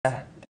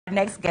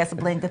next guests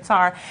blend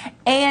guitar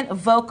and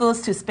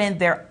vocals to spin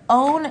their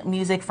own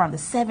music from the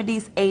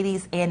 70s,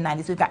 80s, and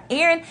 90s. We've got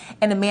Aaron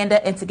and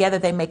Amanda, and together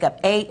they make up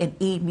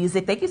A&E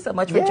Music. Thank you so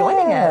much for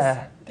joining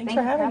us. Thanks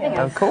for having us.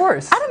 Of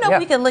course. I don't know if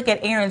we can look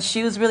at Aaron's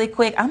shoes really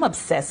quick. I'm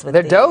obsessed with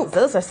They're these. dope.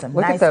 Those are some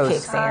Look nice at those.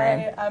 kicks,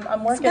 Aaron.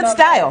 I'm working good on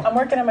style. I'm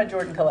working on my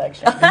Jordan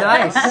collection.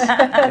 Nice.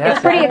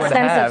 It's pretty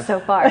extensive so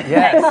far.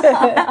 Yes.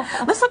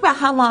 Let's talk about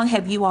how long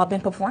have you all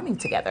been performing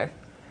together?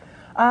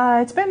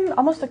 It's been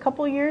almost a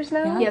couple years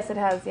now. Yes, it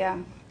has, yeah.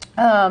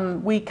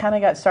 We kind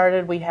of got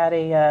started. We had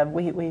a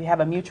we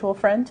have a mutual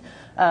friend.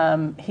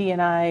 He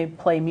and I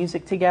play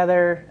music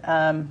together.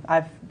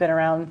 I've been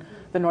around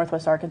the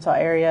Northwest Arkansas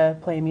area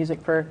playing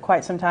music for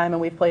quite some time, and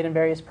we've played in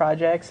various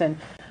projects. And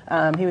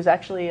he was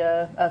actually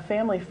a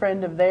family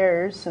friend of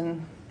theirs,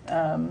 and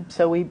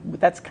so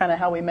that's kind of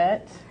how we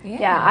met.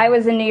 Yeah, I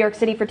was in New York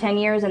City for 10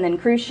 years and then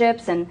cruise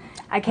ships, and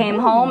I came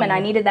home and I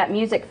needed that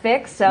music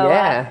fix,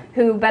 so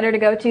who better to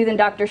go to than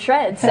Dr.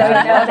 Shred? So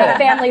that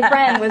family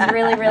friend was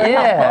really, really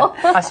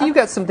helpful. I see you've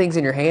got some things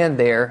in your hand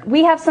there.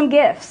 We have some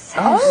gifts.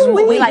 Oh,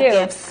 we like do.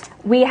 gifts.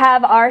 We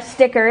have our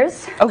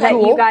stickers that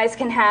you guys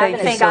can have, Thank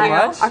and you it's so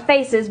got much. our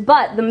faces,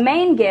 but the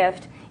main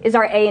gift is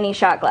our A&E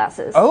shot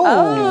glasses.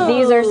 Oh.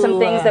 These are some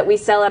things that we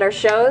sell at our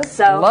shows,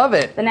 so Love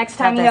it. the next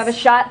time you have a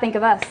shot, think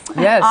of us.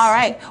 Yes. All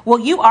right. Well,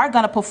 you are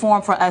going to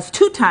perform for us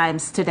 2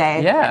 times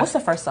today. Yeah. What's the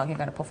first song you're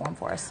going to perform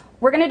for us?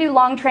 We're going to do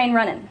Long Train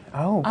Running.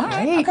 Oh, All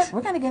right. great. Okay.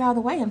 We're going to get out of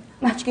the way and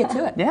let you get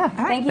to it. Yeah.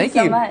 All right. Thank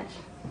you so much.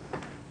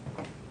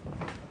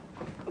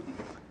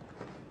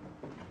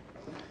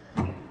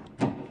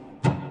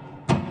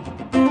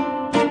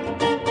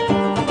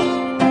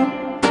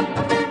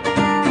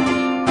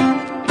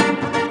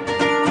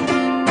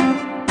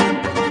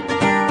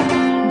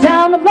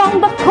 Down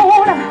along the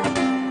corner,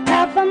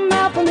 half a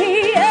mile from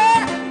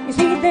here, you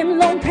see them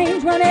long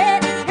trains running,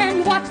 and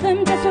you watch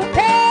them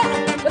disappear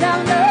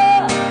without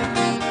love.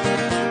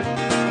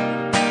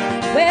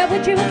 Where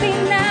would you be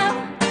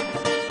now?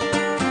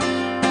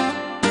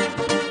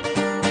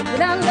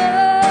 Without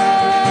love.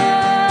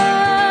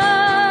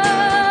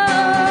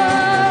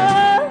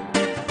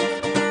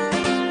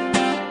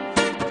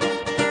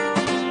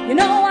 You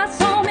know, I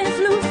saw Miss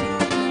Lucy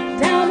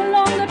down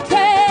along the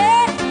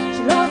track.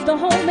 She lost her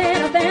home and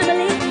her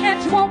family,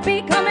 and she won't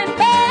be coming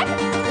back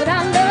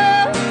without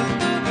love.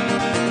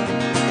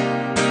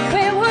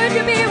 Where would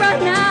you be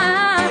right now?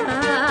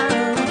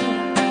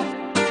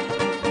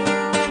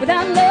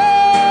 Without love.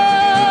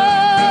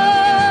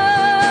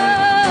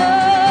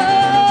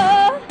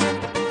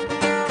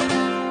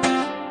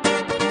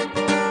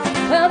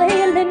 Well, the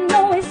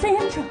Illinois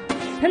Central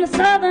and the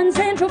Southern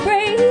Central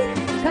grade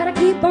gotta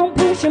keep on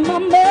pushing,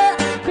 mama,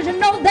 'cause you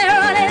know they're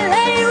running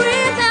late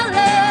without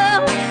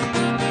love.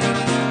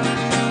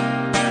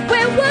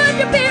 Where would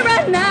you be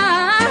right now?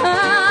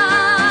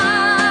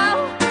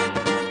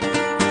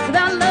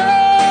 Without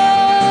love.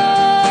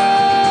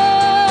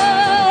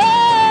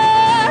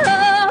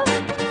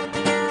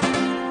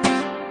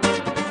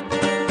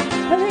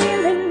 Well, the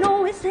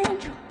Illinois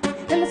Central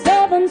and the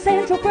Southern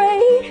Central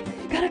grade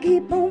gotta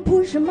keep on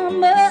pushing,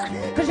 mama,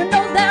 'cause you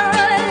know they're